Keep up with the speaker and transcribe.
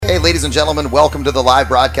Hey, ladies and gentlemen, welcome to the live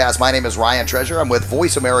broadcast. My name is Ryan Treasure. I'm with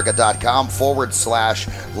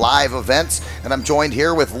voiceamerica.com/live events, and I'm joined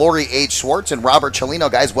here with Lori H. Schwartz and Robert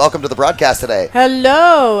Cellino. Guys, welcome to the broadcast today.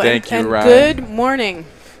 Hello. Thank you, Ryan. Good morning.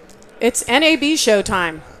 It's NAB Show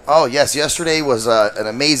time. Oh, yes. Yesterday was an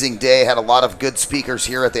amazing day. Had a lot of good speakers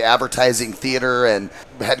here at the Advertising Theater and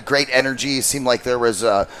had great energy. Seemed like there was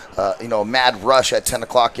a mad rush at 10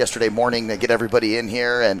 o'clock yesterday morning to get everybody in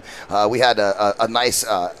here. And we had a nice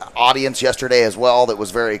audience yesterday as well that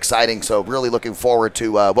was very exciting. So really looking forward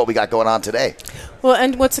to what we got going on today. Well,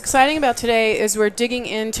 and what's exciting about today is we're digging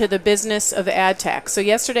into the business of ad tech. So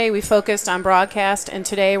yesterday we focused on broadcast, and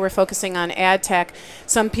today we're focusing on ad tech.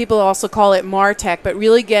 Some people also call it MarTech, but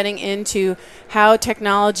really getting into how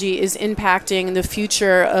technology is impacting the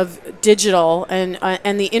future of digital and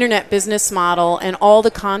the internet business model and all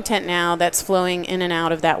the content now that's flowing in and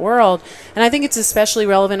out of that world. And I think it's especially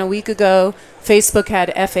relevant. A week ago, Facebook had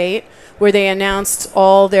F8, where they announced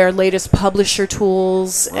all their latest publisher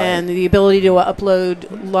tools and the ability to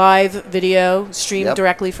upload live video streamed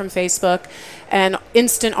directly from Facebook, and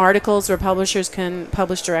instant articles where publishers can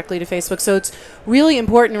publish directly to Facebook. So it's really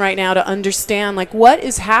important right now to understand what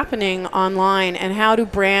is happening online and how do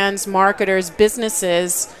brands, marketers,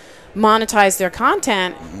 businesses monetize their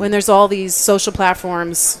content when there's all these social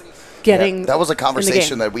platforms getting that was a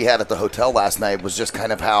conversation that we had at the hotel last night, was just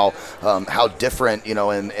kind of how different, in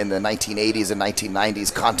the 1980s and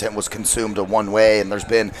 1990s content was consumed in one way, and there's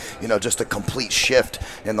been, just a complete shift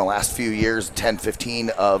in the last few years, 10, 15,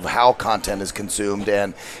 of how content is consumed,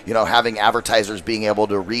 and, having advertisers being able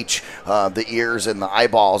to reach the ears and the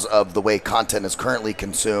eyeballs of the way content is currently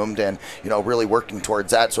consumed, and, really working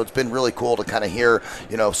towards that. So it's been really cool to kind of hear,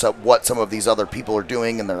 what some of these other people are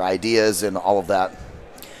doing and their ideas and all of that.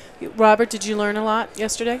 Robert, did you learn a lot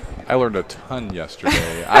yesterday? I learned a ton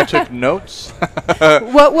yesterday. I took notes.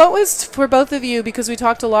 What was for both of you, because we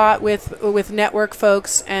talked a lot with network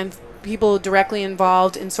folks and people directly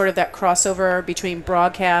involved in sort of that crossover between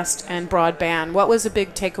broadcast and broadband. What was a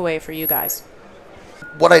big takeaway for you guys?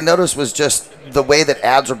 What I noticed was just the way that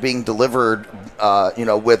ads are being delivered,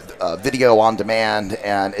 with video on demand,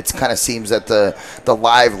 and it kind of seems that the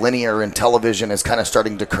live linear in television is kind of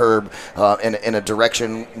starting to curb in a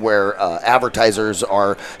direction where advertisers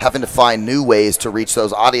are having to find new ways to reach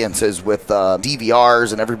those audiences with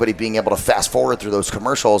DVRs and everybody being able to fast forward through those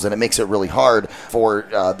commercials, and it makes it really hard for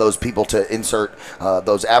those people to insert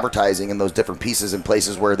those advertising in those different pieces and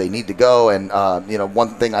places where they need to go. And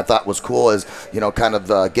one thing I thought was cool is kind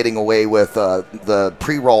of getting away with the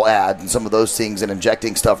pre-roll ad and some of those things and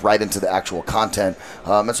injecting stuff right into the actual content.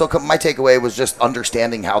 And so my takeaway was just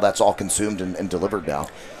understanding how that's all consumed and delivered now.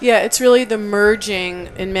 Yeah, it's really the merging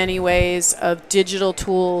in many ways of digital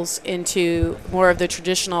tools into more of the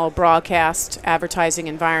traditional broadcast advertising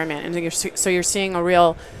environment. And so you're seeing a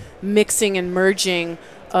real mixing and merging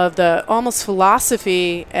of the almost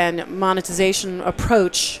philosophy and monetization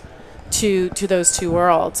approach to those two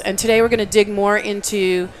worlds. And today we're going to dig more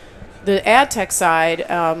into the ad tech side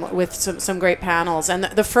with some great panels. And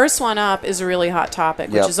the first one up is a really hot topic,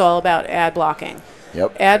 which is all about ad blocking.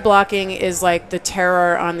 Yep. Ad blocking is like the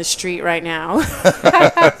terror on the street right now.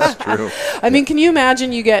 That's true. I mean, can you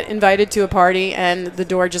imagine you get invited to a party and the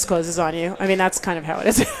door just closes on you? I mean, that's kind of how it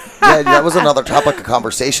is. Yeah, that was another topic of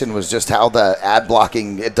conversation, was just how the ad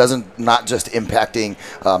blocking, it doesn't not just impacting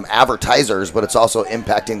advertisers, but it's also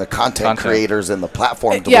impacting the content creators and the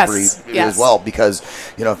platform delivery as well. Because,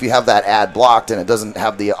 if you have that ad blocked and it doesn't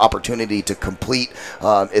have the opportunity to complete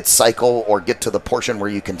its cycle or get to the portion where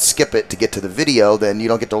you can skip it to get to the video, then you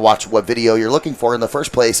don't get to watch what video you're looking for in the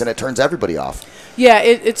first place, and it turns everybody off. Yeah,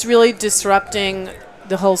 it's really disrupting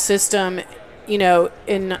the whole system,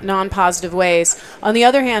 in non-positive ways. On the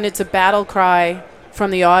other hand, it's a battle cry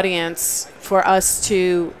from the audience for us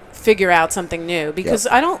to figure out something new, because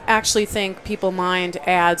I don't actually think people mind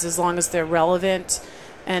ads as long as they're relevant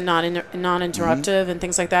and non-interruptive and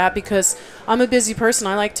things like that, because I'm a busy person.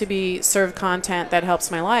 I like to be served content that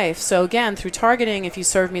helps my life. So again, through targeting, if you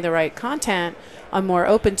serve me the right content, I'm more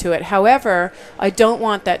open to it. However, I don't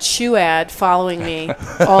want that shoe ad following me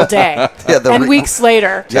all day and weeks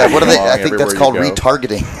later. Yeah, what are they? I think that's called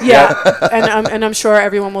retargeting. Yeah, and I'm sure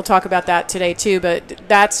everyone will talk about that today too. But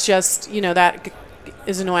that's just that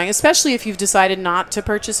is annoying, especially if you've decided not to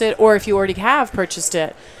purchase it, or if you already have purchased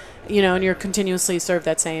it. And you're continuously served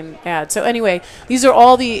that same ad. So anyway, these are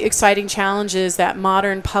all the exciting challenges that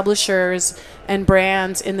modern publishers and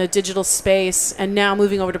brands in the digital space, and now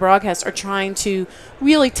moving over to broadcast, are trying to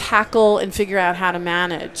really tackle and figure out how to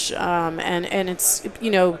manage. And it's,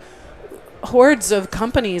 hordes of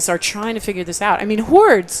companies are trying to figure this out. I mean,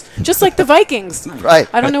 hordes, just like the Vikings. Right.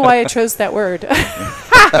 I don't know why I chose that word.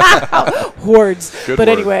 Hordes. Good But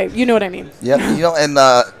word. anyway, you know what I mean. Yep. And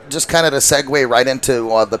just kind of to segue right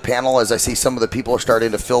into the panel, as I see some of the people are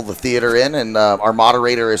starting to fill the theater in, and our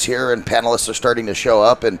moderator is here, and panelists are starting to show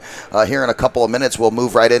up. And here in a couple of minutes, we'll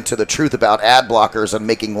move right into the truth about ad blockers and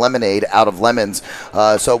making lemonade out of lemons.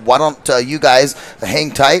 So why don't you guys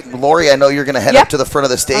hang tight? Lori, I know you're going to head up to the front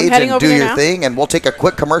of the stage and do your thing, and we'll take a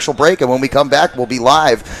quick commercial break. And when we come back, we'll be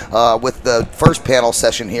live with the first panel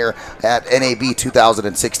session here at NAB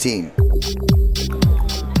 2016.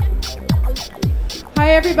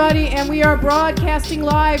 Hi, everybody, and we are broadcasting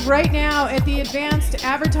live right now at the Advanced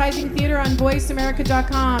Advertising Theater on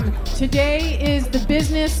VoiceAmerica.com. Today is the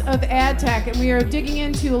business of ad tech, and we are digging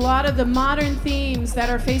into a lot of the modern themes that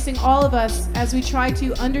are facing all of us as we try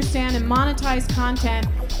to understand and monetize content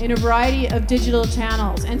in a variety of digital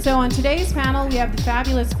channels. And so on today's panel, we have the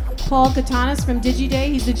fabulous Paul Katanis from DigiDay.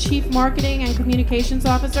 He's the Chief Marketing and Communications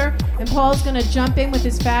Officer, and Paul's going to jump in with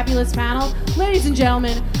his fabulous panel. Ladies and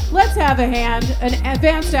gentlemen, let's have a hand, an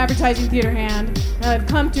Advanced Advertising Theater hand. I've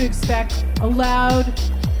come to expect a loud,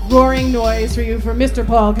 roaring noise for you for Mr.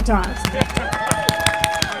 Paul Katanis.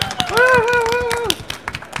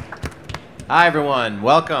 Hi, everyone.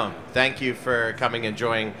 Welcome. Thank you for coming and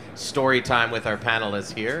enjoying story time with our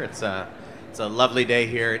panelists here. It's a lovely day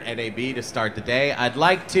here at NAB to start the day. I'd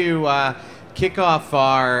like to kick off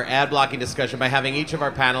our ad blocking discussion by having each of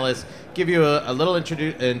our panelists give you a little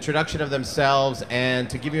introduction of themselves and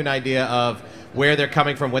to give you an idea of where they're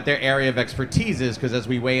coming from, what their area of expertise is, because as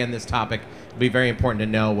we weigh in this topic, it'll be very important to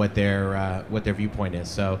know what their viewpoint is.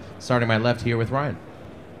 So starting my left here with Ryan.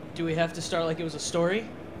 Do we have to start like it was a story?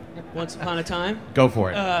 Once upon a time? Go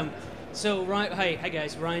for it. So, Ryan, hi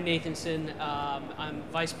guys. Ryan Nathanson. I'm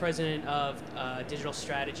Vice President of Digital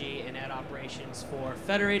Strategy and Ad Operations for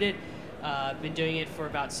Federated. Been doing it for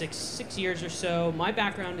about six years or so. My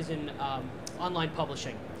background is in online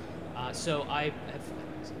publishing. So I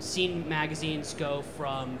have seen magazines go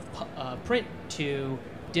from print to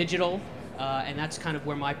digital, and that's kind of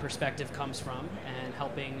where my perspective comes from, and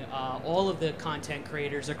helping all of the content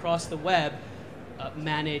creators across the web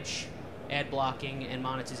manage ad blocking and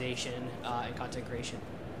monetization and content creation.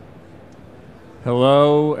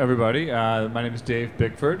 Hello, everybody. My name is Dave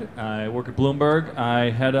Bigford. I work at Bloomberg.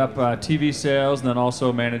 I head up TV sales and then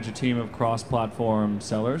also manage a team of cross-platform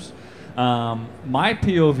sellers. My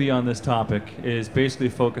POV on this topic is basically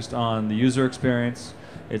focused on the user experience.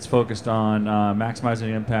 It's focused on maximizing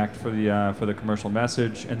the impact for the commercial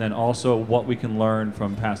message, and then also what we can learn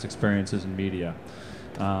from past experiences in media.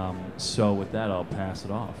 So with that, I'll pass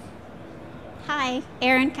it off. Hi,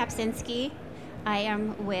 Erin Kapczynski. I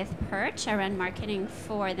am with Perch. I run marketing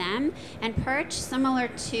for them. And Perch, similar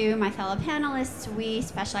to my fellow panelists, we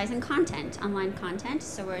specialize in content, online content,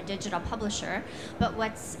 so we're a digital publisher. But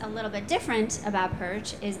what's a little bit different about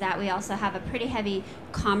Perch is that we also have a pretty heavy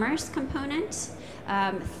commerce component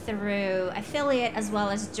through affiliate as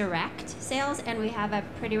well as direct sales, and we have a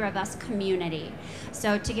pretty robust community.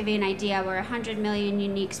 So to give you an idea, we're 100 million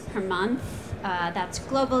uniques per month. That's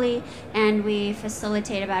globally, and we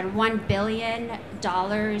facilitate about $1 billion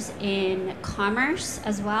in commerce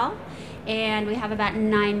as well, and we have about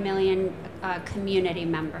 9 million community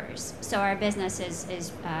members. So our business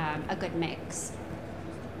is a good mix.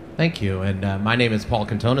 Thank you. And my name is Paul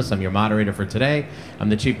Kantonis. I'm your moderator for today. I'm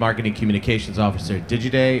the Chief Marketing Communications Officer at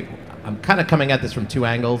DigiDay. I'm kind of coming at this from two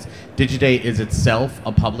angles. DigiDay is itself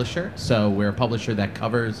a publisher, so we're a publisher that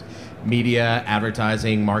covers media,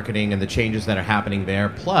 advertising, marketing, and the changes that are happening there.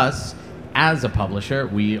 Plus, as a publisher,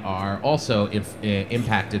 we are also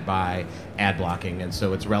impacted by ad blocking, and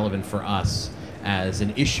so it's relevant for us as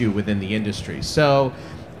an issue within the industry. So,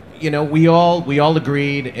 you know, we all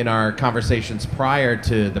agreed in our conversations prior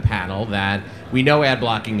to the panel that we know ad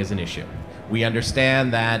blocking is an issue. We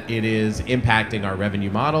understand that it is impacting our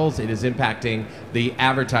revenue models. It is impacting the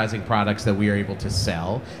advertising products that we are able to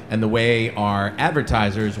sell and the way our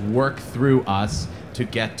advertisers work through us to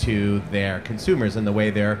get to their consumers and the way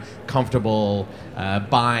they're comfortable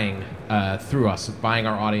buying through us, buying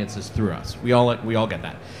our audiences through us. We all get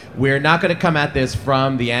that. We're not going to come at this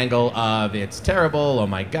from the angle of it's terrible, oh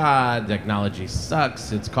my God, technology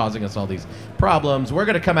sucks, it's causing us all these problems. We're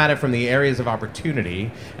going to come at it from the areas of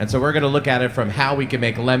opportunity, and so we're going to look at it from how we can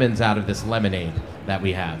make lemons out of this lemonade that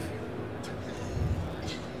we have.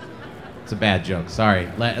 It's a bad joke, sorry.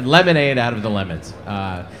 Lemonade out of the lemons.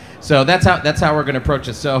 So that's how we're going to approach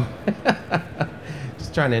it. So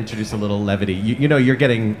just trying to introduce a little levity. You know you're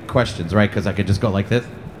getting questions, right? Because I could just go like this.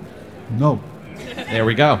 No. There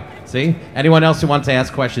we go. See? Anyone else who wants to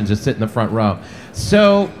ask questions, just sit in the front row.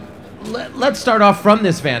 So let's start off from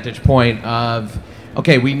this vantage point of,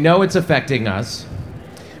 okay, we know it's affecting us.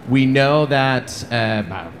 We know that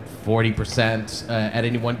about 40% at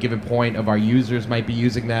any one given point of our users might be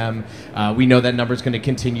using them. We know that number is going to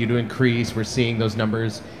continue to increase. We're seeing those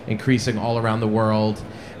numbers increasing all around the world.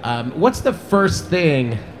 What's the first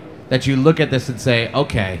thing that you look at this and say,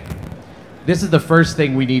 okay, this is the first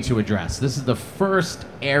thing we need to address. This is the first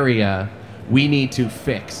area we need to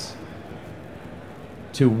fix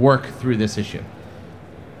to work through this issue.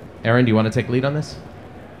 Erin, do you want to take lead on this?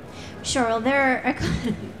 Sure. Well, there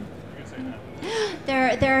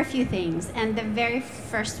are a few things, and the very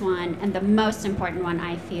first one, and the most important one,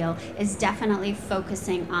 I feel, is definitely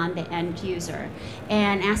focusing on the end user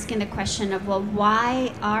and asking the question of, well,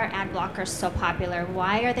 why are ad blockers so popular?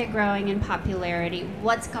 Why are they growing in popularity?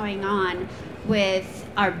 What's going on with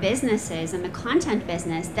our businesses and the content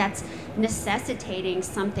business that's necessitating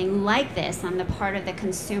something like this on the part of the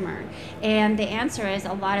consumer? And the answer is,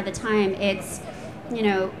 a lot of the time, it's,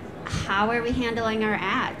 how are we handling our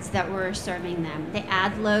ads that we're serving them? The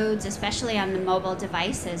ad loads, especially on the mobile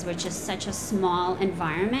devices, which is such a small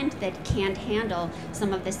environment that can't handle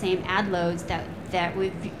some of the same ad loads that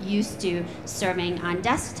we've used to serving on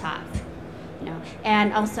desktop.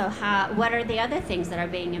 And also, what are the other things that are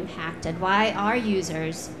being impacted? Why are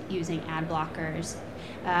users using ad blockers?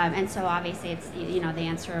 And so obviously it's, the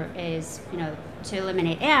answer is, to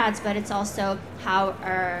eliminate ads, but it's also how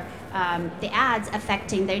are the ads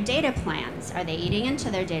affecting their data plans? Are they eating into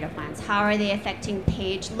their data plans? How are they affecting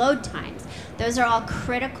page load times? Those are all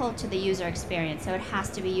critical to the user experience, so it has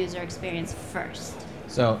to be user experience first.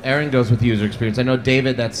 So Erin goes with user experience. I know,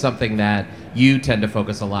 David, that's something that you tend to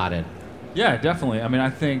focus a lot in. Yeah, definitely. I mean, I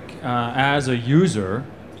think as a user,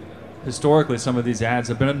 historically, some of these ads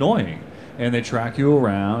have been annoying. And they track you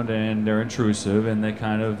around, and they're intrusive, and they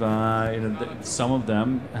kind of, some of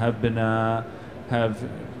them have been, have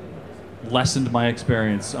lessened my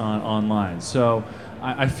experience online. So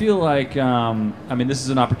I feel like, this is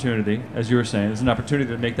an opportunity, as you were saying, it's an opportunity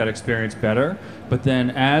to make that experience better. But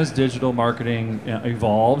then as digital marketing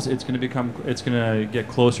evolves, it's going to get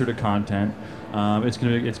closer to content. It's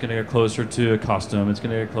going to get closer to custom. It's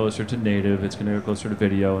going to get closer to native. It's going to get closer to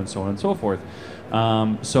video, and so on and so forth.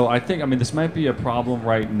 So I think, this might be a problem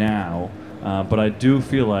right now, but I do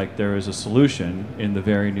feel like there is a solution in the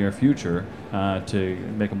very near future to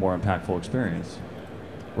make a more impactful experience.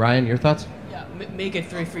 Ryan, your thoughts? Yeah, make it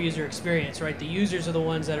for user experience, right? The users are the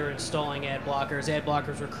ones that are installing ad blockers. Ad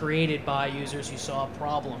blockers were created by users who saw a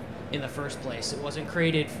problem in the first place. It wasn't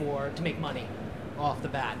created to make money off the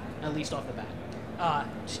bat, at least off the bat.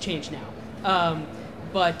 It's changed now.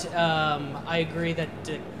 But I agree that,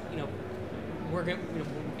 we're going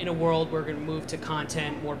in a world we're going to move to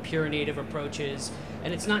content, more pure native approaches,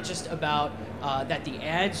 and it's not just about that the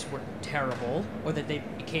ads were terrible or that they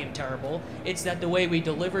became terrible. It's that the way we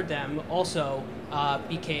delivered them also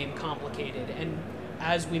became complicated. And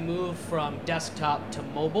as we move from desktop to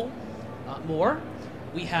mobile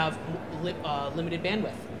we have limited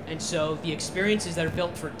bandwidth, and so the experiences that are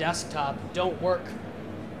built for desktop don't work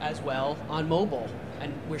as well on mobile,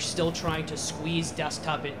 and we're still trying to squeeze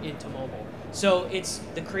desktop into mobile. So it's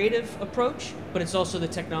the creative approach, but it's also the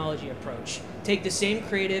technology approach. Take the same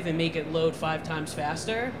creative and make it load 5 times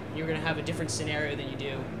faster, you're going to have a different scenario than you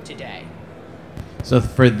do today. So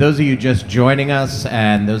for those of you just joining us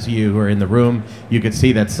and those of you who are in the room, you could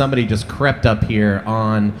see that somebody just crept up here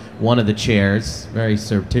on one of the chairs, very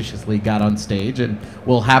surreptitiously got on stage, and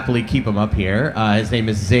we'll happily keep him up here. His name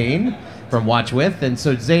is Zane from Watch With. And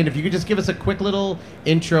so, Zane, if you could just give us a quick little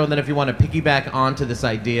intro, and then if you want to piggyback onto this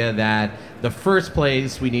idea that the first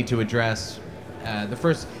place we need to address, the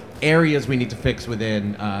first areas we need to fix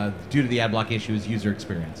within, due to the ad block issue, is user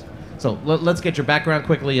experience. So let's get your background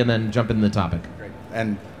quickly and then jump into the topic. Great.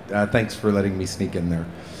 And thanks for letting me sneak in there.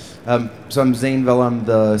 So I'm Zane Vella. I'm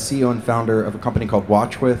the CEO and founder of a company called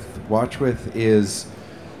Watch With. Watch With is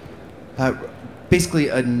basically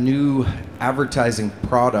a new advertising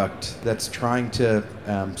product that's trying to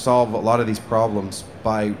solve a lot of these problems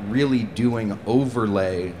by really doing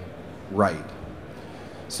overlay right.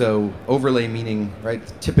 So overlay meaning, right,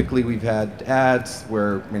 typically we've had ads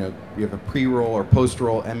where, we have a pre-roll or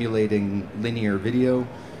post-roll emulating linear video.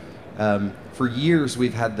 For years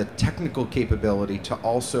we've had the technical capability to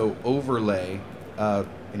also overlay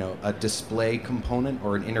a display component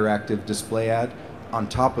or an interactive display ad on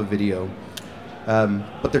top of video.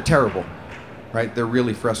 But they're terrible, right? They're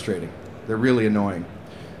really frustrating. They're really annoying.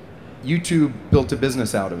 YouTube built a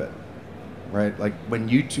business out of it. right? Like when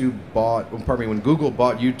when Google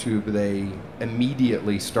bought YouTube, they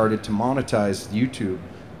immediately started to monetize YouTube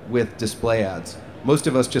with display ads. Most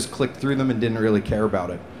of us just clicked through them and didn't really care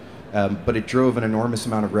about it, but it drove an enormous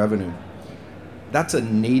amount of revenue. That's a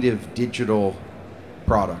native digital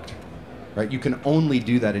product, right? You can only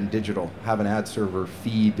do that in digital, have an ad server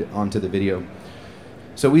feed onto the video.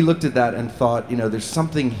 So we looked at that and thought, there's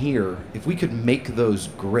something here. If we could make those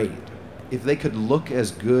great, if they could look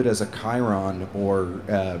as good as a Chiron or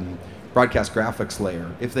broadcast graphics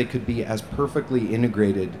layer, if they could be as perfectly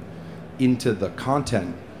integrated into the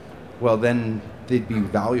content, well, then they'd be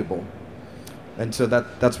valuable. And so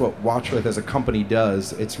that's what Watchwith as a company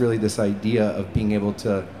does. It's really this idea of being able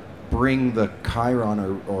to bring the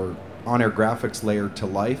Chiron or on-air graphics layer to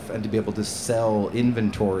life and to be able to sell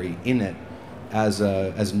inventory in it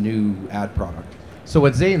as new ad product. So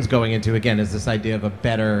what Zane's going into, again, is this idea of a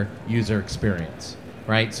better user experience,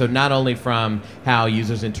 right? So not only from how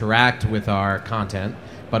users interact with our content,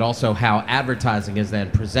 but also how advertising is then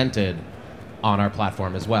presented on our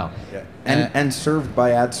platform as well. Yeah. And served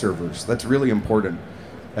by ad servers. That's really important.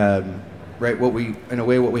 Right? What we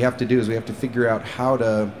have to do is we have to figure out how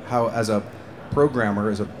as a programmer,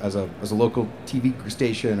 as a local TV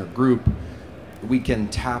station or group, we can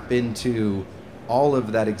tap into all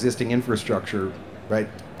of that existing infrastructure, right?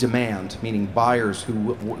 Demand, meaning buyers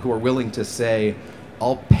who are willing to say,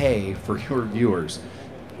 I'll pay for your viewers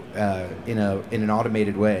in an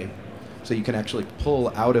automated way. So you can actually pull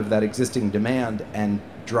out of that existing demand and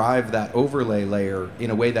drive that overlay layer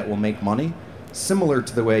in a way that will make money, similar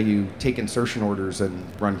to the way you take insertion orders and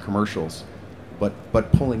run commercials,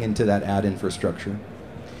 but pulling into that ad infrastructure.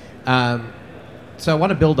 So I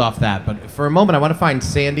want to build off that, but for a moment I want to find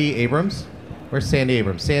Sandy Abrams. Where's Sandy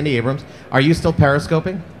Abrams? Sandy Abrams, are you still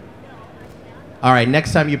periscoping? All right,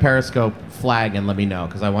 next time you periscope, flag and let me know,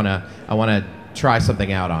 because I want to try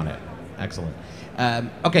something out on it. Excellent.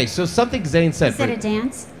 Okay, so something Zane said. Is it a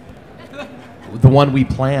dance? The one we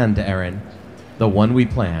planned, Erin. The one we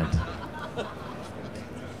planned.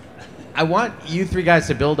 I want you three guys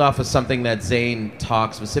to build off of something that Zane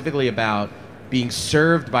talked specifically about being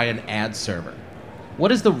served by an ad server.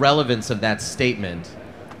 What is the relevance of that statement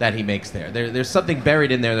that he makes there? There's something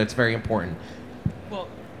buried in there that's very important. Well,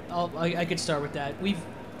 I could start with that.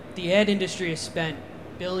 The ad industry has spent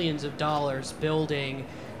billions of dollars building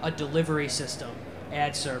a delivery system,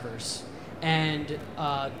 ad servers. And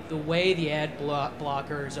the way the ad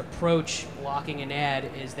blockers approach blocking an ad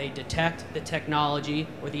is they detect the technology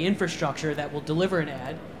or the infrastructure that will deliver an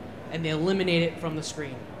ad, and they eliminate it from the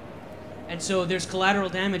screen. And so there's collateral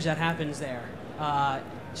damage that happens there.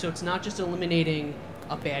 So it's not just eliminating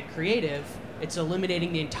a bad creative, it's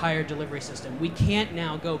eliminating the entire delivery system. We can't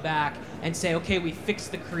now go back and say, okay, we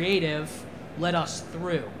fixed the creative, let us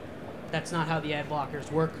through. That's not how the ad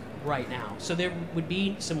blockers work right now. So there would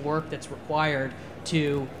be some work that's required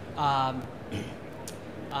to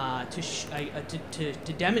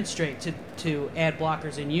demonstrate to ad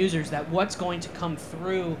blockers and users that what's going to come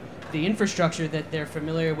through the infrastructure that they're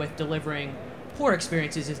familiar with delivering poor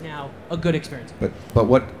experiences is now a good experience. But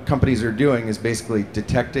what companies are doing is basically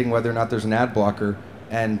detecting whether or not there's an ad blocker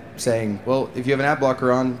and saying, well, if you have an ad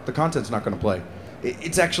blocker on, the content's not going to play.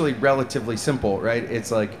 It's actually relatively simple, right?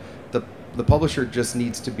 It's like the publisher just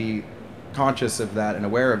needs to be conscious of that and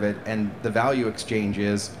aware of it, and the value exchange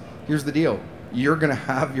is, here's the deal. You're going to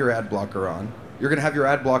have your ad blocker on. You're going to have your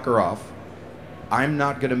ad blocker off. I'm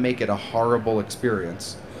not going to make it a horrible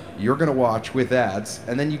experience. You're going to watch with ads,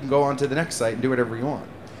 and then you can go on to the next site and do whatever you want.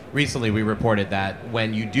 Recently, we reported that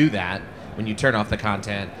when you do that, when you turn off the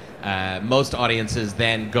content, most audiences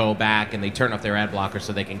then go back and they turn off their ad blocker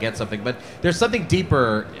so they can get something. But there's something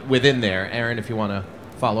deeper within there. Erin, if you want to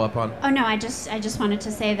follow up on? Oh no, I just wanted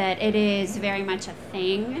to say that it is very much a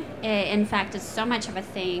thing. In fact, it's so much of a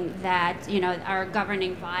thing that our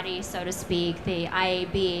governing body, so to speak, the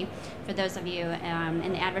IAB. For those of you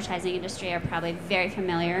in the advertising industry are probably very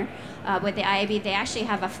familiar with the IAB. They actually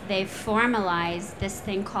they've formalized this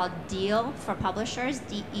thing called DEAL for publishers,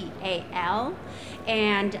 DEAL,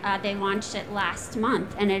 and they launched it last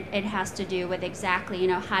month. And it has to do with exactly,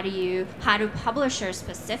 how do publishers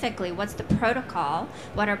specifically, what's the protocol,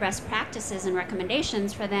 what are best practices and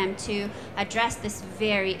recommendations for them to address this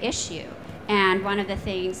very issue. And one of the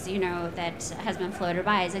things, that has been floated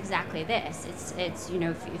by is exactly this. It's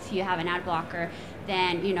if you have an ad blocker,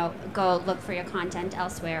 then, go look for your content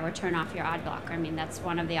elsewhere or turn off your ad blocker. I mean, that's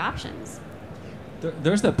one of the options.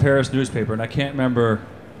 There's that Paris newspaper, and I can't remember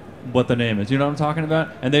what the name is. You know what I'm talking about?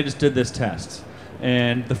 And they just did this test.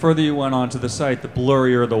 And the further you went onto the site, the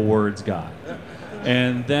blurrier the words got.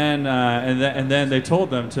 then they told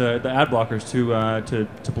them the ad blockers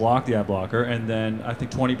to block the ad blocker, and then I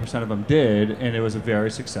think 20% of them did, and it was a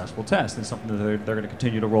very successful test and something that they're going to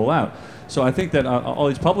continue to roll out. So I think that all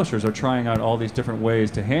these publishers are trying out all these different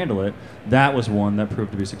ways to handle it. That was one that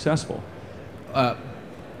proved to be successful.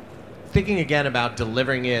 Thinking again about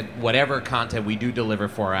delivering it, whatever content we do deliver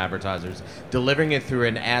for our advertisers, delivering it through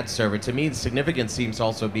an ad server, to me the significance seems to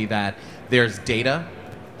also be that there's data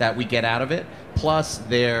that we get out of it, plus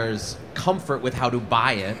there's comfort with how to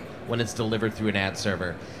buy it when it's delivered through an ad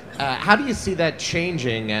server. How do you see that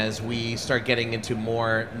changing as we start getting into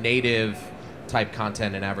more native type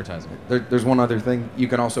content and advertising? There's one other thing. You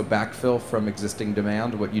can also backfill from existing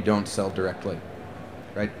demand what you don't sell directly,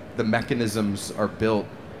 right? The mechanisms are built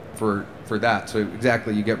for that. So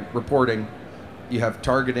exactly, you get reporting, you have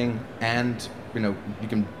targeting, and you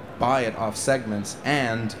can buy it off segments,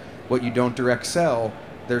 and what you don't direct sell,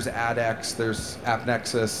 there's AdX, there's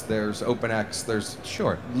AppNexus, there's OpenX, there's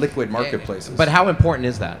liquid marketplaces. But how important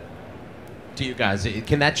is that to you guys?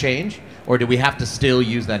 Can that change, or do we have to still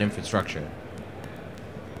use that infrastructure?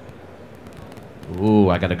 Ooh,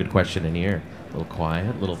 I got a good question in here. A little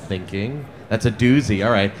quiet, a little thinking. That's a doozy.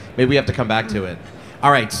 All right, maybe we have to come back to it.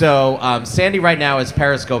 All right, so Sandy right now is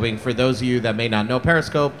periscoping. For those of you that may not know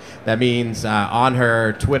Periscope, that means on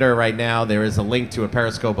her Twitter right now there is a link to a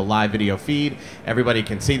Periscope, a live video feed. Everybody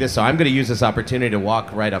can see this, so I'm going to use this opportunity to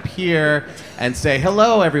walk right up here and say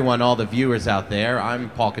hello, everyone, all the viewers out there. I'm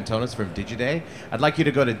Paul Cantonis from Digiday. I'd like you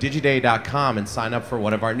to go to digiday.com and sign up for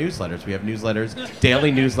one of our newsletters. We have newsletters,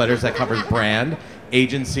 daily newsletters that covers brand,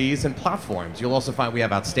 agencies, and platforms. You'll also find we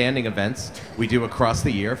have outstanding events we do across the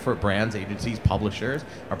year for brands, agencies, publishers.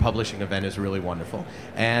 Our publishing event is really wonderful.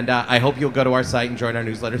 And I hope you'll go to our site and join our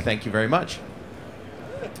newsletter. Thank you very much.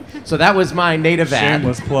 So that was my native ad.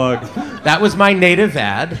 Shameless plug. That was my native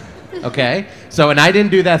ad. Okay? So, and I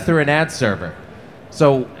didn't do that through an ad server.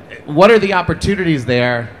 So what are the opportunities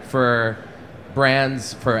there for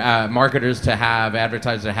brands, for marketers to have,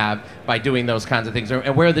 advertisers to have, by doing those kinds of things?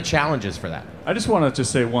 And where are the challenges for that? I just want to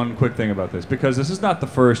just say one quick thing about this, because this is not the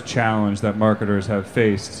first challenge that marketers have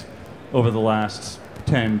faced over the last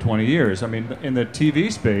 10, 20 years. I mean, in the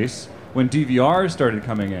TV space, when DVRs started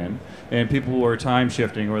coming in and people were time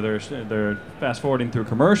shifting or they're fast forwarding through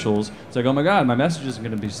commercials, it's like, oh my God, my message isn't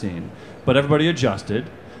going to be seen. But everybody adjusted.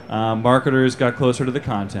 Marketers got closer to the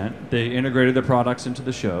content. They integrated their products into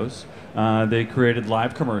the shows. They created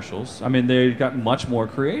live commercials. I mean, they got much more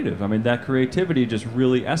creative. I mean, that creativity just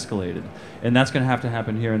really escalated. And that's going to have to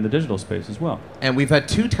happen here in the digital space as well. And we've had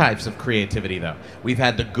two types of creativity, though. We've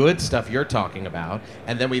had the good stuff you're talking about,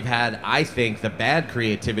 and then we've had, I think, the bad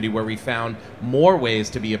creativity where we found more ways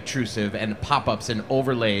to be obtrusive and pop-ups and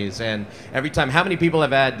overlays. And every time, how many people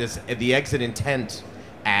have had the exit intent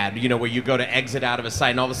ad, where you go to exit out of a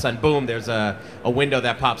site and all of a sudden, boom, there's a window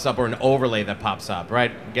that pops up or an overlay that pops up,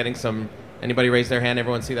 right? Getting some, anybody raise their hand?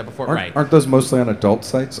 Everyone see that before? Aren't those mostly on adult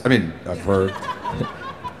sites? I mean, I've heard.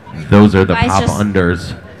 Those are the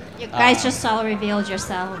pop-unders. You guys just all revealed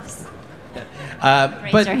yourselves.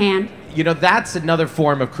 Raise your hand. That's another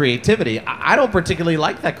form of creativity. I don't particularly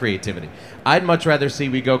like that creativity. I'd much rather see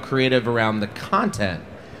we go creative around the content.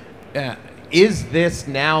 Is this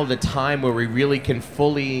now the time where we really can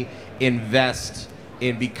fully invest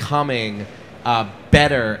in becoming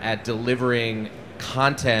better at delivering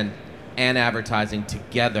content and advertising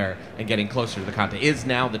together and getting closer to the content? Is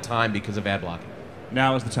now the time because of ad blocking?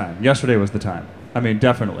 Now is the time. Yesterday was the time. I mean,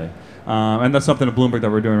 definitely. And that's something at Bloomberg that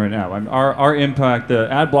we're doing right now. Our impact,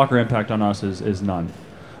 the ad blocker impact on us is none.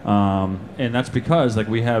 And that's because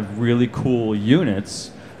we have really cool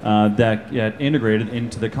units that get integrated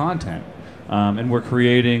into the content. And we're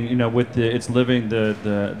creating, it's living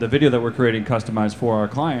the video that we're creating customized for our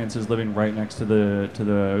clients is living right next to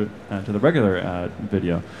the regular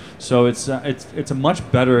video. So it's a much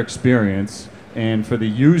better experience, and for the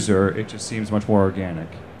user, it just seems much more organic.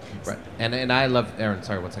 Right, and I love, Aaron,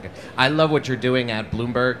 sorry, 1 second. I love what you're doing at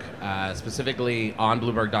Bloomberg, specifically on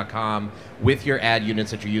Bloomberg.com with your ad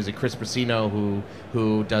units that you're using. Chris Brasino,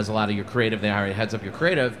 who does a lot of your creative there, he heads up your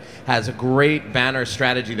creative, has a great banner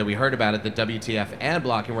strategy that we heard about at the WTF ad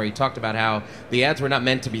blocking, where he talked about how the ads were not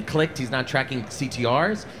meant to be clicked. He's not tracking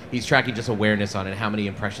CTRs. He's tracking just awareness on it, how many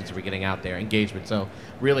impressions are we getting out there, engagement. So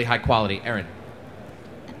really high quality. Aaron.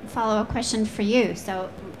 Follow-up question for you.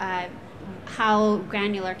 So how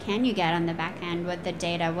granular can you get on the back end with the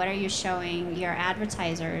data? What are you showing your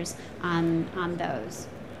advertisers on those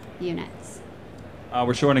units?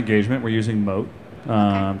 We're showing engagement. We're using Moat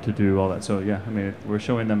to do all that. So yeah, I mean, we're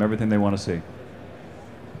showing them everything they want to see.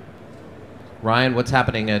 Ryan, what's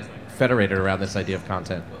happening at Federated around this idea of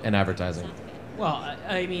content and advertising? Well,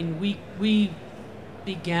 I mean, we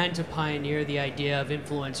began to pioneer the idea of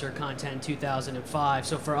influencer content in 2005.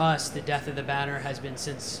 So for us, the death of the banner has been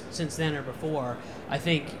since then or before. I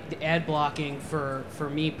think the ad blocking for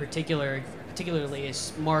me particularly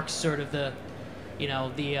marks sort of the,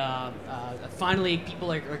 finally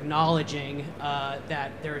people are acknowledging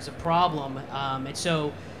that there is a problem, and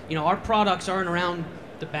so our products aren't around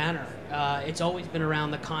the banner. It's always been around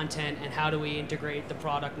the content and how do we integrate the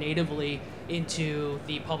product natively into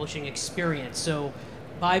the publishing experience. So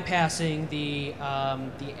bypassing the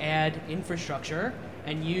ad infrastructure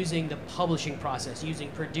and using the publishing process, using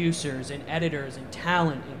producers and editors and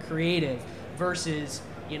talent and creative versus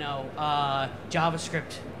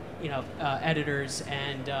JavaScript editors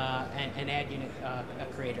and ad unit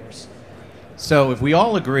creators. So if we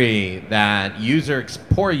all agree that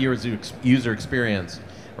poor user experience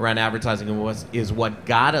around advertising is what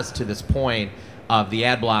got us to this point of the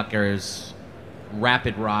ad blockers'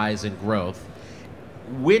 rapid rise in growth,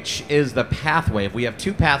 which is the pathway? If we have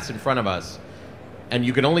two paths in front of us, and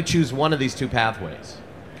you can only choose one of these two pathways,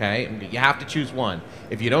 okay? You have to choose one.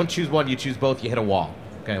 If you don't choose one, you choose both, you hit a wall.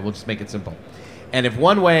 Okay, we'll just make it simple. And if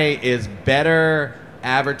one way is better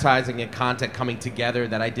advertising and content coming together,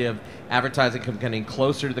 that idea of advertising getting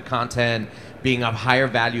closer to the content, being of higher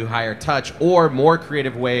value, higher touch, or more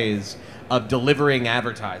creative ways of delivering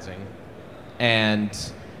advertising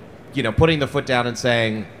and putting the foot down and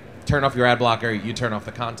saying, turn off your ad blocker, you turn off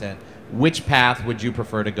the content. Which path would you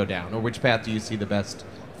prefer to go down, or which path do you see the best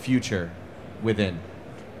future within?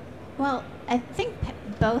 Well, I think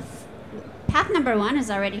both. Path number one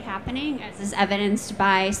is already happening, as is evidenced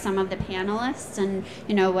by some of the panelists and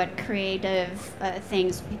what creative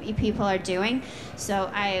things people are doing.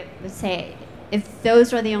 So I would say if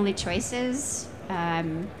those were the only choices,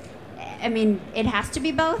 I mean, it has to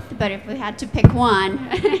be both, but if we had to pick one,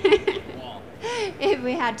 it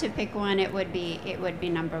would be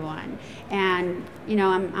number one. And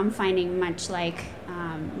I'm finding much like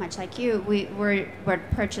you, what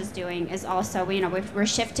Perch is doing is also we're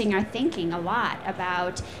shifting our thinking a lot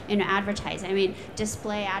about advertising. I mean,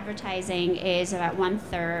 display advertising is about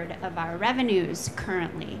 1/3 of our revenues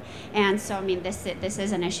currently, and so I mean this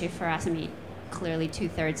is an issue for us. I mean, clearly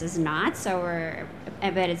 2/3 is not. So I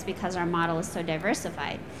bet it's because our model is so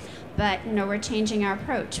diversified. But we're changing our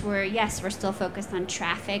approach. We're still focused on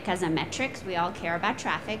traffic as a metric. We all care about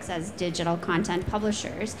traffic as digital content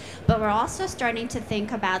publishers, but we're also starting to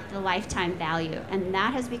think about the lifetime value, and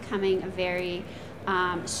that is becoming a very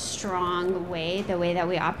strong way, the way that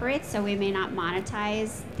we operate. So we may not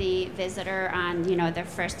monetize the visitor on their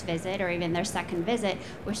first visit or even their second visit.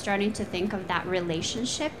 We're starting to think of that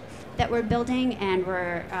relationship that we're building, and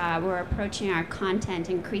we're approaching our content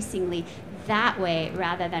increasingly that way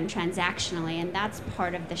rather than transactionally, and that's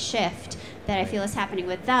part of the shift that I feel is happening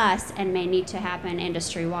with us and may need to happen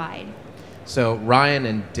industry-wide. So Ryan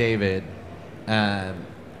and David,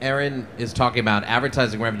 Erin is talking about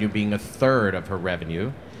advertising revenue being 1/3 of her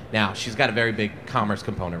revenue. Now, she's got a very big commerce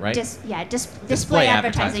component, right? Display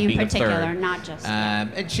advertising in particular, not just.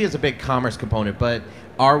 And she has a big commerce component, but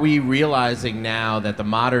are we realizing now that the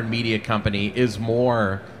modern media company is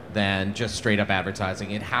more than just straight up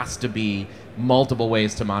advertising? It has to be multiple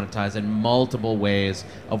ways to monetize and multiple ways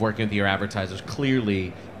of working with your advertisers.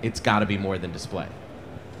 Clearly, it's got to be more than display.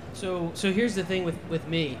 So here's the thing with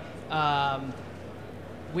me.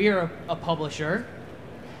 We are a publisher.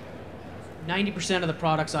 90% of the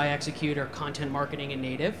products I execute are content marketing and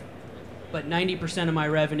native, but 90% of my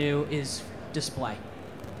revenue is display.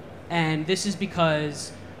 And this is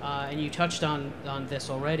because, and you touched on this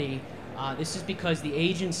already, this is because the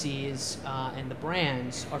agencies and the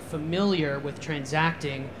brands are familiar with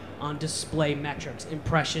transacting on display metrics,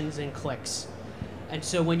 impressions and clicks. And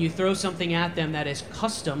so when you throw something at them that is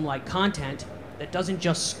custom, like content, that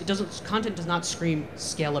content does not scream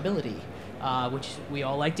scalability, which we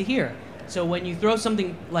all like to hear. So when you throw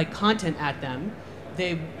something like content at them,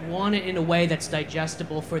 they want it in a way that's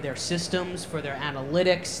digestible for their systems, for their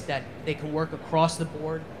analytics, that they can work across the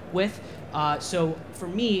board with. So for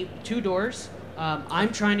me, 2 doors.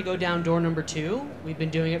 I'm trying to go down door number 2. We've been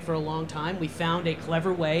doing it for a long time. We found a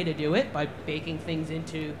clever way to do it by baking things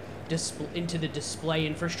into the display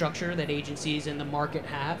infrastructure that agencies in the market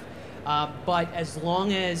have. But as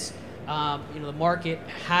long as the market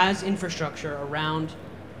has infrastructure around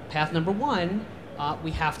path number 1,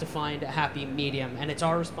 we have to find a happy medium, and it's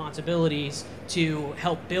our responsibilities to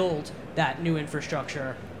help build that new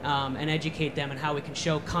infrastructure and educate them on how we can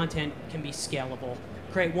show content can be scalable.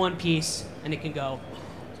 Create one piece and it can go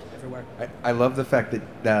everywhere. I love the fact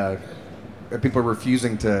that people are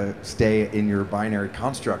refusing to stay in your binary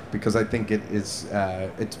construct, because I think it's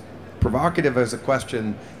provocative as a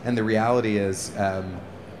question, and the reality is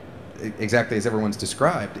exactly as everyone's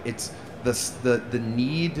described. It's the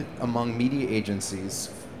need among media agencies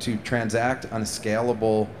to transact on a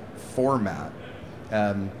scalable format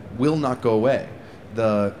will not go away.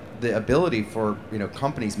 The ability for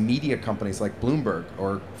companies, media companies like Bloomberg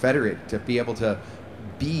or Federated, to be able to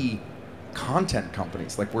be content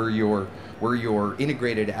companies, like where your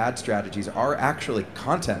integrated ad strategies are actually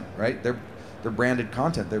content, right? They're branded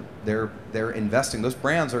content. They're investing. Those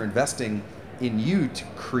brands are investing in you to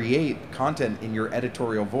create content in your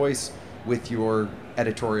editorial voice with your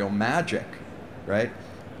editorial magic, right?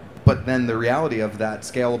 But then the reality of that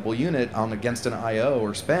scalable unit on against an IO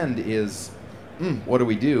or spend is, what do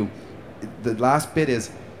we do? The last bit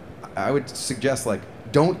is, I would suggest, like,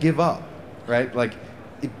 don't give up, right? Like,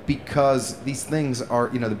 because these things are,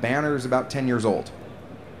 the banner is about 10 years old.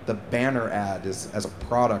 The banner ad is, as a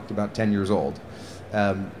product, about 10 years old.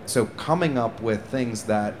 So coming up with things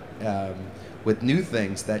that, with new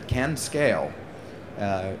things that can scale,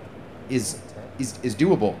 is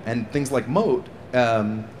doable. And things like Moat,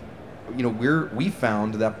 we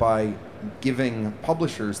found that by giving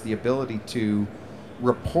publishers the ability to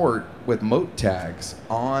report with Moat tags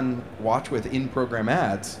on Watch With in-program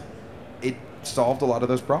ads, it solved a lot of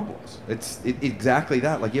those problems. It's exactly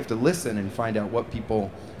that. Like, you have to listen and find out what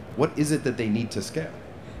is it that they need to scale.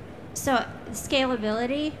 So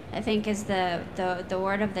scalability, I think, is the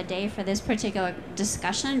word of the day for this particular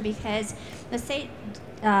discussion, because let's say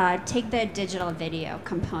take the digital video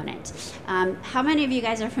component. How many of you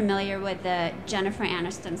guys are familiar with the Jennifer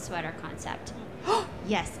Aniston sweater concept?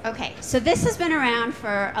 Yes. Okay. So this has been around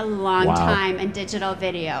for a long time in digital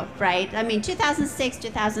video, right? I mean, 2006,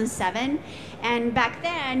 2007, and back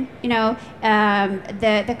then,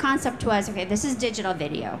 the concept was, okay, this is digital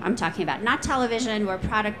video I'm talking about, not television, where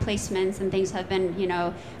product placements and things have been,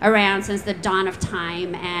 around since the dawn of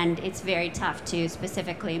time, and it's very tough to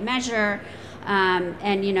specifically measure. And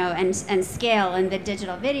scale. And the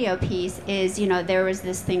digital video piece is, there was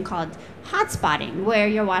this thing called hotspotting, where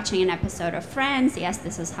you're watching an episode of Friends. Yes,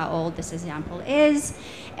 this is how old this example is,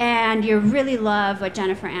 and you really love what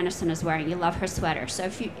Jennifer Aniston is wearing. You love her sweater.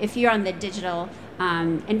 So if you're on the digital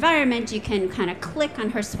environment, you can kind of click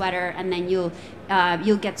on her sweater, and then you'll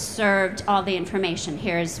get served all the information.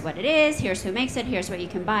 Here's what it is, here's who makes it, here's what you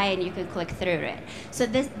can buy, and you can click through it. So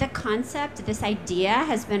the concept, this idea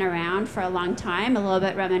has been around for a long time, a little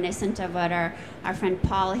bit reminiscent of what our friend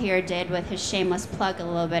Paul here did with his shameless plug a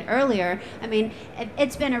little bit earlier. I mean,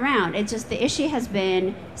 it's been around. It's just the issue has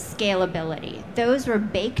been scalability. Those were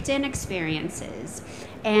baked in experiences,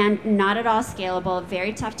 and not at all scalable,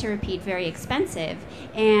 very tough to repeat, very expensive.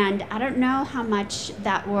 And I don't know how much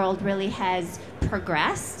that world really has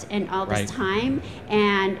progressed in all this time,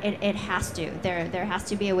 and it has to. There has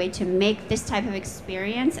to be a way to make this type of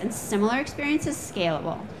experience and similar experiences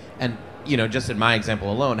scalable. And just in my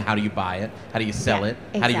example alone, how do you buy it? How do you sell it?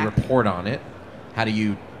 Exactly. How do you report on it? How do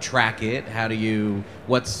you track it? Every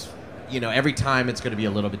time it's going to be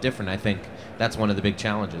a little bit different. I think that's one of the big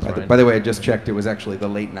challenges, right? By the way, I just checked. It was actually the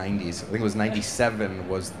late 90s. I think it was 97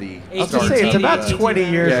 was the start. It's about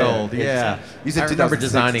 20 years old. Yeah. You said I remember 2006.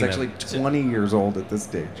 designing It's actually 20 years old at this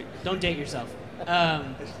stage. Don't date yourself. I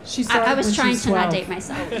was trying to not date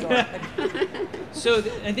myself. So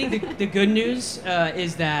I think the good news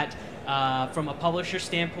is that from a publisher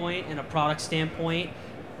standpoint and a product standpoint,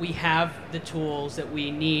 we have the tools that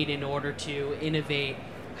we need in order to innovate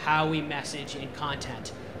how we message in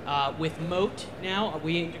content. With Moat now,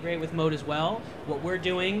 we integrate with Moat as well. What we're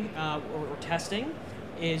doing, or we're testing,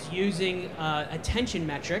 is using attention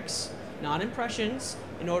metrics, not impressions,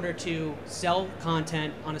 in order to sell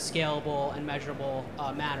content on a scalable and measurable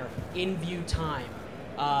manner. In-view time,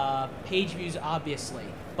 page views, obviously,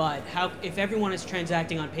 but if everyone is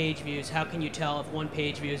transacting on page views, how can you tell if one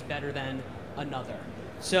page view is better than another?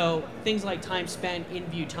 So things like time spent,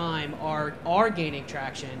 in-view time are gaining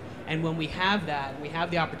traction, and when we have that, we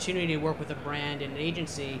have the opportunity to work with a brand and an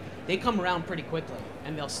agency, they come around pretty quickly,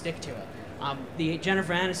 and they'll stick to it. The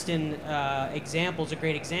Jennifer Aniston example is a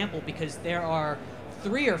great example, because there are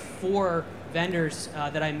 3 or 4 vendors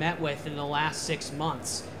that I met with in the last 6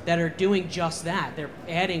 months that are doing just that. They're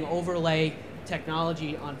adding overlay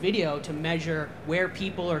technology on video to measure where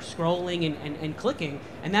people are scrolling and clicking,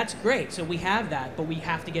 and that's great. So we have that, but we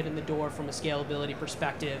have to get in the door from a scalability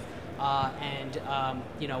perspective,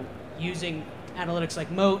 using analytics like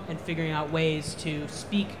Moat and figuring out ways to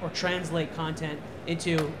speak or translate content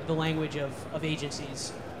into the language of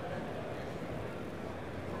agencies.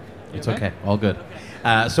 It's okay. All good.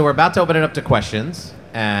 So we're about to open it up to questions,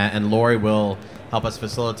 and Lori will help us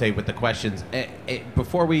facilitate with the questions.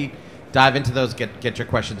 Before we dive into those, get your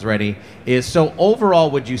questions ready. So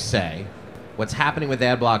overall, would you say what's happening with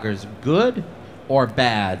ad blockers good or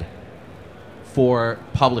bad for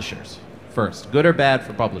publishers? First, good or bad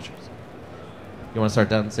for publishers? You want to start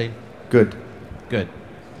down, Steve? Good. Good.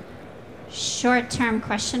 Short-term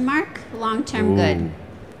question mark, long-term good.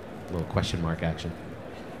 Little question mark action.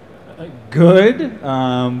 Good,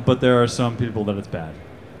 but there are some people that it's bad.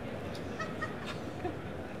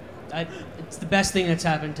 It's the best thing that's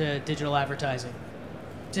happened to digital advertising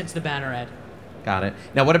since the banner ad. Got it.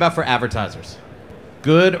 Now, what about for advertisers?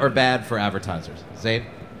 Good or bad for advertisers? Zaid?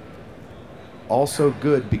 Also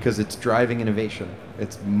good because it's driving innovation.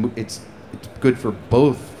 It's good for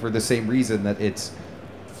both for the same reason that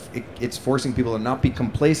it's forcing people to not be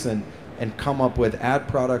complacent and come up with ad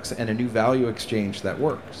products and a new value exchange that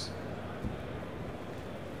works.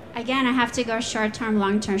 Again, I have to go short-term,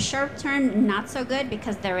 long-term. Short-term, not so good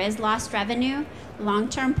because there is lost revenue.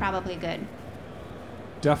 Long-term, probably good.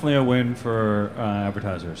 Definitely a win for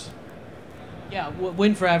advertisers. Yeah,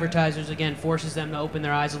 win for advertisers, again, forces them to open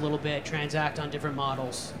their eyes a little bit, transact on different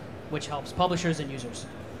models, which helps publishers and users.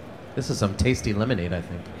 This is some tasty lemonade, I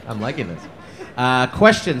think. I'm liking this.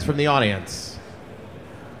 Questions from the audience?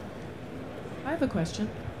 I have a question.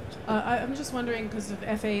 I'm just wondering, because of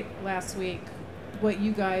F8 last week,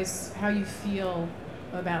 how you feel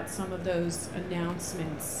about some of those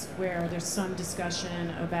announcements where there's some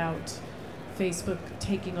discussion about Facebook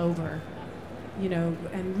taking over,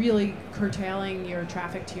 and really curtailing your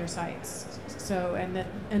traffic to your sites. So,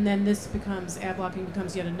 and then this becomes, ad blocking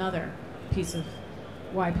becomes yet another piece of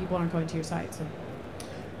why people aren't going to your site.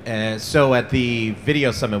 So at the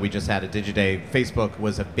video summit we just had at DigiDay, Facebook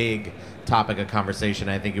was a big topic of conversation.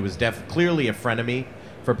 I think it was clearly a frenemy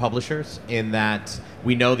for publishers in that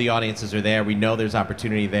we know the audiences are there. We know there's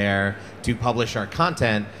opportunity there to publish our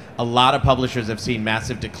content. A lot of publishers have seen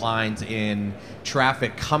massive declines in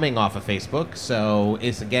traffic coming off of Facebook. So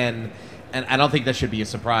it's, again, and I don't think that should be a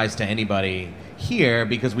surprise to anybody here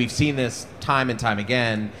because we've seen this time and time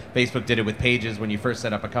again. Facebook did it with pages when you first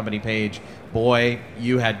set up a company page. Boy,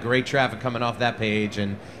 you had great traffic coming off that page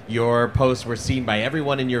and your posts were seen by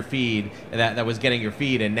everyone in your feed that was getting your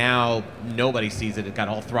feed, and now nobody sees it. It got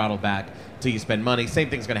all throttled back until you spend money. Same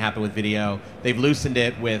thing's going to happen with video. They've loosened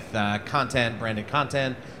it with content, branded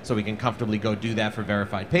content, so we can comfortably go do that for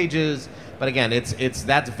verified pages. But again,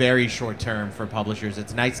 that's very short term for publishers.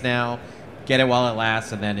 It's nice now. Get it while it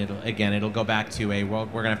lasts, and then it'll go back to we're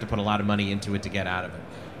going to have to put a lot of money into it to get out of it.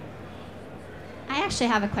 I actually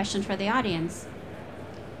have a question for the audience.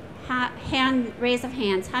 Raise of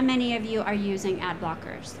hands. How many of you are using ad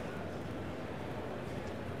blockers?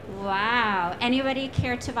 Wow. Anybody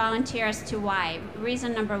care to volunteer as to why?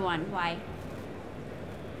 Reason number one, why?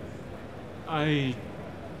 I'm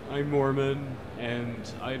Mormon,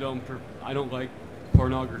 and I don't like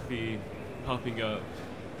pornography popping up,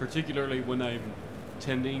 particularly when I'm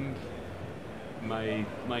tending my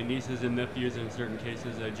nieces and nephews in certain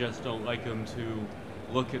cases. I just don't like them to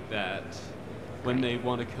look at that when they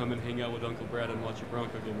want to come and hang out with Uncle Brad and watch a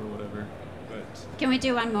Bronco game or whatever. But can we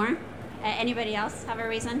do one more? Anybody else have a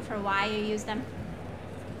reason for why you use them?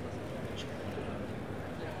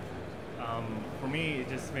 For me, it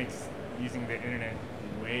just makes using the internet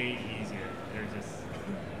way easier. There's just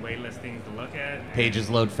way less things to look at. Pages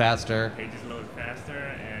load faster. Pages load faster,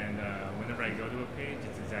 and whenever I go to a page,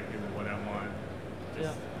 it's exactly what I want.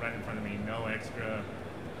 Just right in front of me, no extra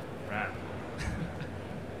crap.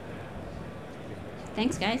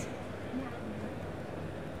 Thanks, guys.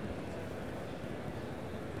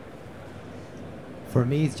 For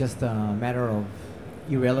me, it's just a matter of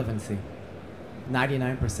irrelevancy.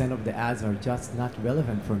 99% of the ads are just not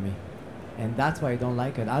relevant for me. And that's why I don't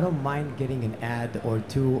like it. I don't mind getting an ad or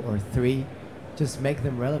two or three. Just make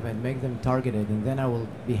them relevant, make them targeted, and then I will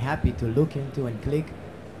be happy to look into and click.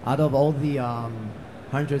 Out of all the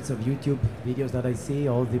hundreds of YouTube videos that I see,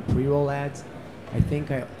 all the pre-roll ads, I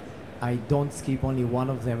think I don't skip only one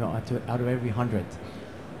of them out of every 100.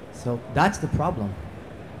 So that's the problem.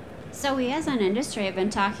 So we as an industry have been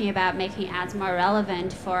talking about making ads more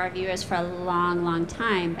relevant for our viewers for a long, long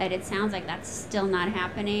time, but it sounds like that's still not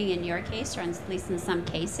happening in your case, or at least in some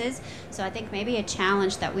cases. So I think maybe a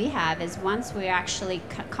challenge that we have is once we're actually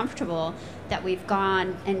comfortable that we've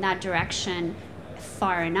gone in that direction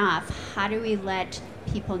far enough, how do we let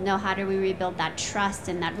people know, how do we rebuild that trust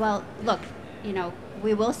in that, well, look,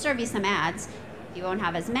 we will serve you some ads. You won't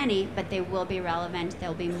have as many, but they will be relevant.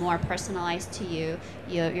 They'll be more personalized to you.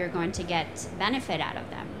 You're going to get benefit out of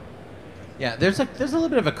them. Yeah, there's a little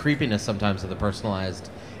bit of a creepiness sometimes of the personalized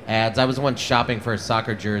ads. I was once shopping for a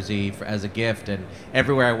soccer jersey as a gift, and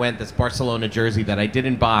everywhere I went, this Barcelona jersey that I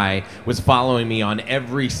didn't buy was following me on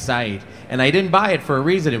every site, and I didn't buy it for a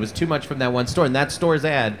reason. It was too much from that one store, and that store's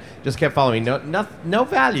ad just kept following me. No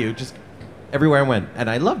value, just everywhere I went. And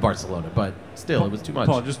I love Barcelona, but still, it was too much.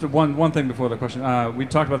 Paul, just one thing before the question. We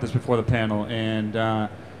talked about this before the panel, and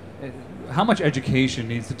how much education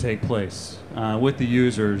needs to take place with the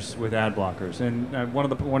users with ad blockers? And one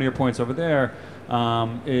of your points over there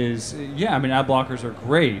is, yeah, I mean, ad blockers are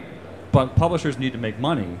great, but publishers need to make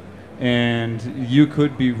money, and you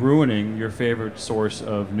could be ruining your favorite source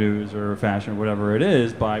of news or fashion or whatever it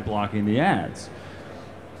is by blocking the ads.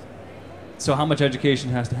 So how much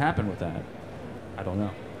education has to happen with that? I don't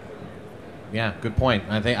know. Yeah, good point.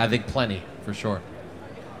 I think plenty, for sure.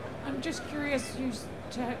 I'm just curious,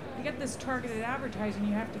 to get this targeted advertising,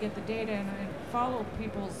 you have to get the data and follow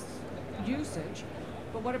people's usage.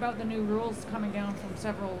 But what about the new rules coming down from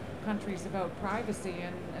several countries about privacy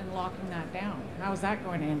and locking that down? How is that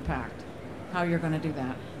going to impact how you're going to do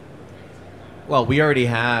that? Well, we already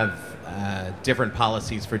have different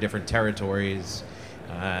policies for different territories,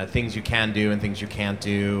 things you can do and things you can't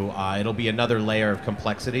do. It'll be another layer of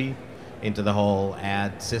complexity into the whole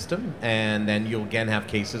ad system, and then you'll again have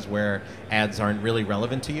cases where ads aren't really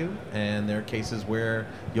relevant to you, and there are cases where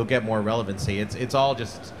you'll get more relevancy. It's all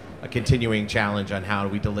just a continuing challenge on how do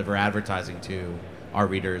we deliver advertising to our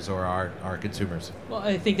readers or our consumers. Well,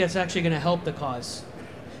 I think that's actually going to help the cause,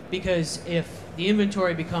 because if the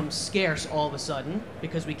inventory becomes scarce all of a sudden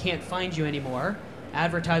because we can't find you anymore,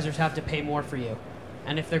 advertisers have to pay more for you.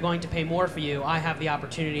 And if they're going to pay more for you, I have the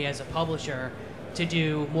opportunity as a publisher to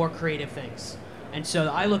do more creative things. And so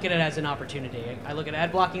I look at it as an opportunity. I look at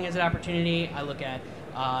ad blocking as an opportunity. I look at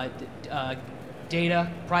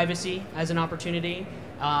data privacy as an opportunity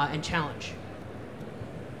and challenge.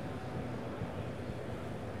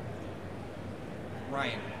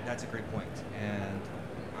 Ryan, that's a great point. And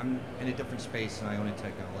I'm in a different space, and I own a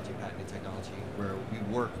technology, patented technology, where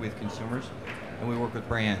we work with consumers and we work with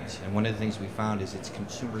brands. And one of the things we found is it's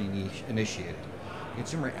consumer initiated. The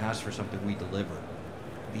consumer asks for something, we deliver.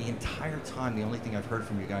 The entire time, the only thing I've heard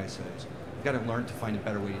from you guys is, we've got to learn to find a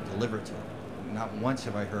better way to deliver to them. Not once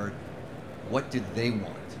have I heard, what do they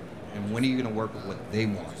want? And when are you going to work with what they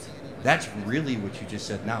want? That's really what you just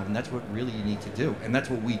said now, and that's what really you need to do, and that's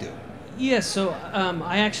what we do. Yes, so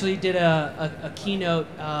I actually did a keynote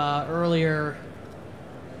earlier,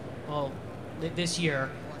 well, this year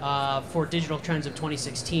for Digital Trends of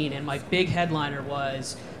 2016, and my big headliner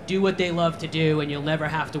was, do what they love to do, and you'll never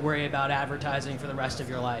have to worry about advertising for the rest of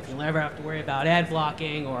your life. You'll never have to worry about ad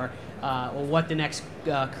blocking or what the next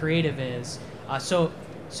creative is. So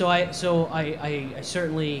I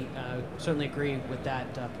certainly agree with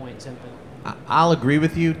that point, simply. I'll agree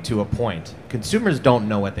with you to a point. Consumers don't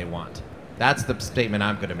know what they want. That's the statement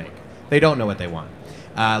I'm going to make. They don't know what they want.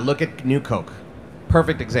 Look at New Coke.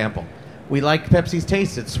 Perfect example. We like Pepsi's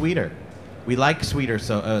taste. It's sweeter. We like sweeter,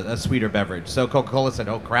 a sweeter beverage. So Coca-Cola said,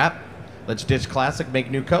 oh crap, let's ditch classic, make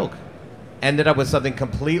New Coke. Ended up with something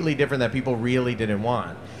completely different that people really didn't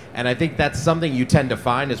want. And I think that's something you tend to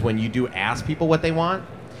find is when you do ask people what they want,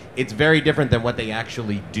 it's very different than what they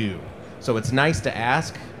actually do. So it's nice to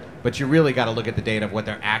ask, but you really got to look at the data of what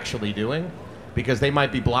they're actually doing, because they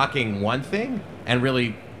might be blocking one thing and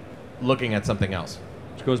really looking at something else.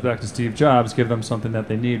 Which goes back to Steve Jobs, give them something that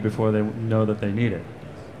they need before they know that they need it.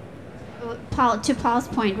 To Paul's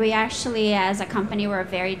point, we actually, as a company, we're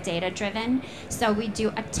very data-driven. So we do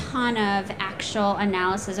a ton of actual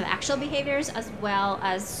analysis of actual behaviors as well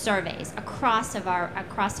as surveys across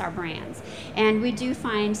our brands. And we do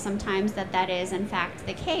find sometimes that is in fact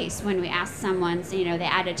the case when we ask someone's, the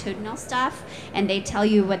attitudinal stuff, and they tell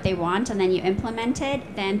you what they want, and then you implement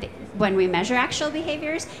it. Then when we measure actual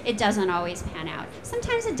behaviors, it doesn't always pan out.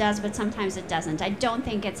 Sometimes it does, but sometimes it doesn't. I don't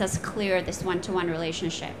think it's as clear, this one-to-one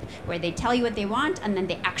relationship where they tell you what they want and then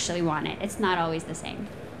they actually want it. It's not always the same.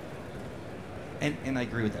 And I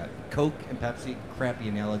agree with that. Coke and Pepsi, crappy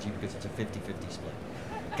analogy because it's a 50-50 split.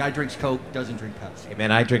 Guy drinks Coke, doesn't drink Pepsi. Hey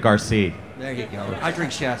man, I drink RC. There you go. I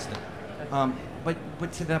drink Shasta.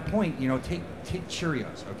 But to that point, take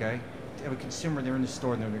Cheerios, okay? Have a consumer, they're in the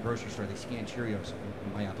store, they're in the grocery store, they scan Cheerios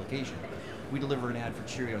in my application. We deliver an ad for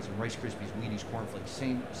Cheerios and Rice Krispies, Wheaties, cornflakes,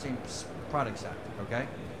 same product set, okay?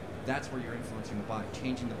 That's where you're influencing the buy,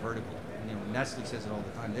 changing the vertical. Nestle says it all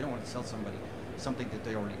the time. They don't want to sell somebody something that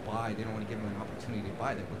they already buy. They don't want to give them an opportunity to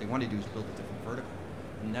buy that. What they want to do is build a different vertical,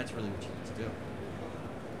 and that's really what you need to do.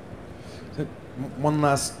 So one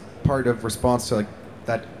last part of response to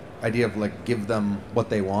that idea of give them what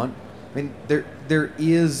they want. I mean, there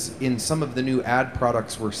is, in some of the new ad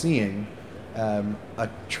products we're seeing, a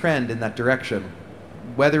trend in that direction.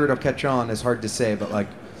 Whether it'll catch on is hard to say, but like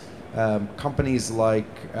companies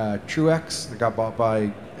like Truex that got bought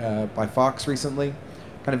by Fox recently,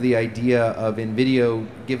 kind of the idea of in video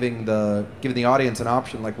giving the audience an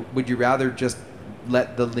option, like would you rather just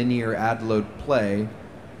let the linear ad load play,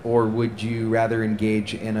 or would you rather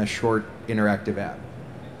engage in a short interactive ad?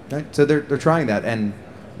 Right? So they're trying that, and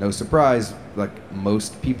no surprise, like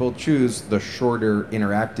most people choose the shorter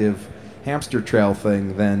interactive hamster trail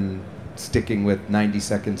thing than sticking with 90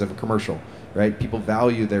 seconds of a commercial, right? People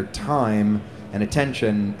value their time and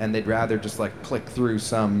attention, and they'd rather just like click through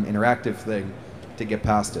some interactive thing to get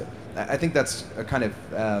past it. I think that's a kind of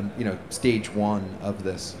stage one of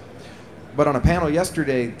this. But on a panel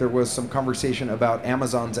yesterday, there was some conversation about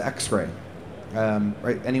Amazon's X-Ray.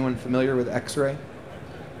 Right? Anyone familiar with X-Ray?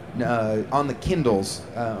 On the Kindles,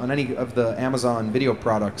 on any of the Amazon video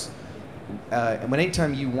products, and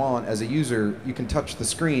anytime you want, as a user, you can touch the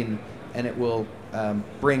screen and it will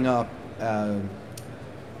bring up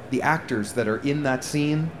the actors that are in that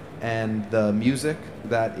scene and the music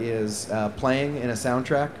that is playing in a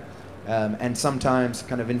soundtrack, and sometimes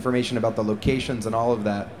kind of information about the locations and all of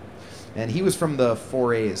that. And he was from the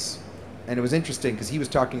 4As, and it was interesting because he was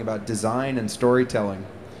talking about design and storytelling,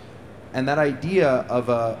 and that idea of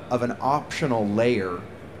an optional layer,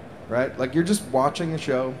 right? Like you're just watching a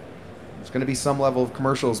show, there's going to be some level of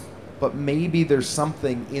commercials, but maybe there's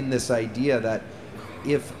something in this idea that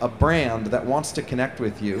if a brand that wants to connect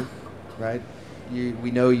with you, right?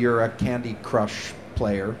 We know you're a Candy Crush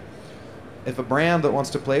player. If a brand that wants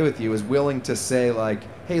to play with you is willing to say like,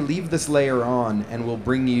 hey, leave this layer on and we'll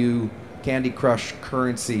bring you Candy Crush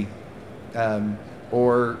currency,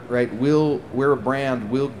 or right, we're a brand,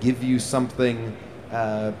 we'll give you something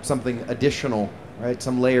additional, right?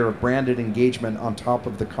 Some layer of branded engagement on top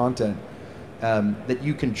of the content that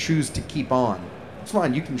you can choose to keep on. It's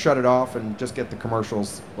fine, you can shut it off and just get the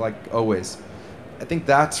commercials like always. I think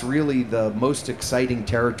that's really the most exciting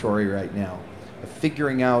territory right now, of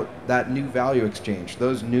figuring out that new value exchange,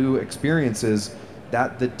 those new experiences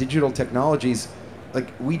that the digital technologies,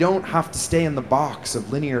 like we don't have to stay in the box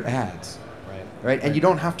of linear ads, right? And you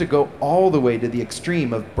don't have to go all the way to the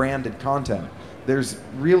extreme of branded content. There's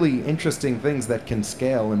really interesting things that can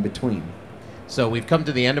scale in between. So we've come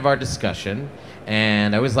to the end of our discussion,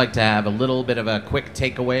 and I always like to have a little bit of a quick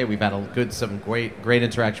takeaway. We've had some great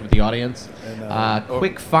interaction with the audience. And,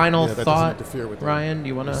 quick final thought, Ryan. Do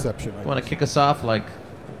you want to kick us off? Like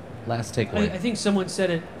last takeaway. I think someone said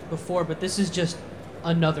it before, but this is just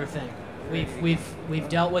another thing. We've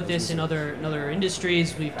dealt with this in other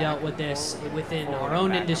industries. We've dealt with this within our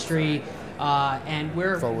own industry. And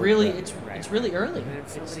we're really, it's really early.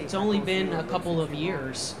 It's only been a couple of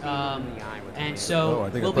years, and so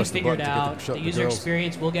we'll be figured out. The user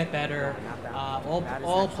experience will get better.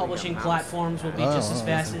 All publishing platforms will be just as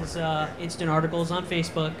fast as instant articles on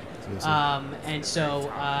Facebook, and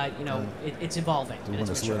so it's evolving and it's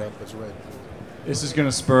maturing. This is going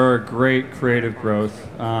to spur great creative growth.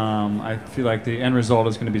 I feel like the end result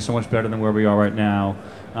is going to be so much better than where we are right now.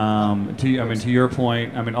 To your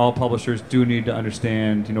point, all publishers do need to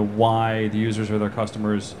understand, why the users or their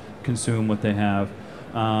customers consume what they have,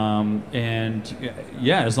 and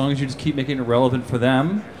as long as you just keep making it relevant for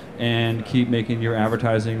them and keep making your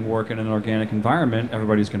advertising work in an organic environment,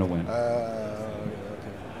 everybody's going to win.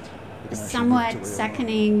 Somewhat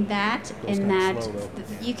seconding that, in that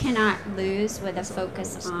you cannot lose with a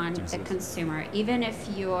focus on the consumer, even if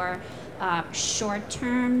your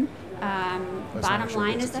short-term bottom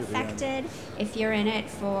line is affected. If you're in it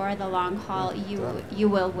for the long haul, you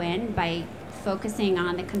will win by focusing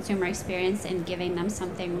on the consumer experience and giving them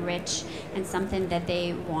something rich and something that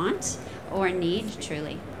they want or need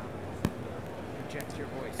truly.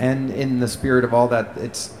 And in the spirit of all that,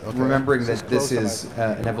 it's remembering that this is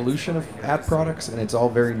an evolution of ad products, and it's all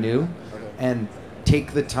very new. And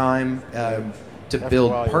take the time to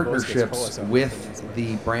build partnerships with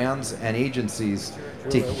the brands and agencies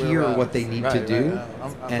to hear what they need to do,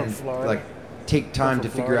 and like take time to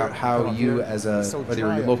figure out how you, as whether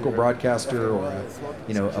you're a local broadcaster or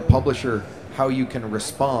a publisher, how you can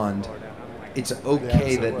respond. It's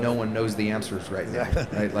okay that no one knows the answers right now,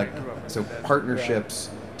 right? Like, so partnerships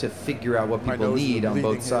to figure out what people need on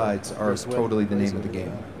both sides are totally the name of the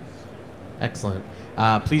game. Excellent.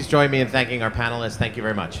 Please join me in thanking our panelists. Thank you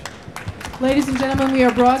very much. Ladies and gentlemen, we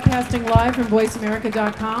are broadcasting live from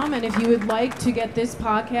voiceamerica.com, and if you would like to get this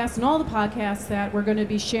podcast and all the podcasts that we're going to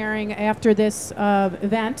be sharing after this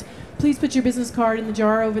event, please put your business card in the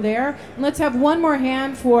jar over there. And let's have one more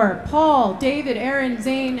hand for Paul, David, Aaron,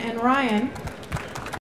 Zane, and Ryan.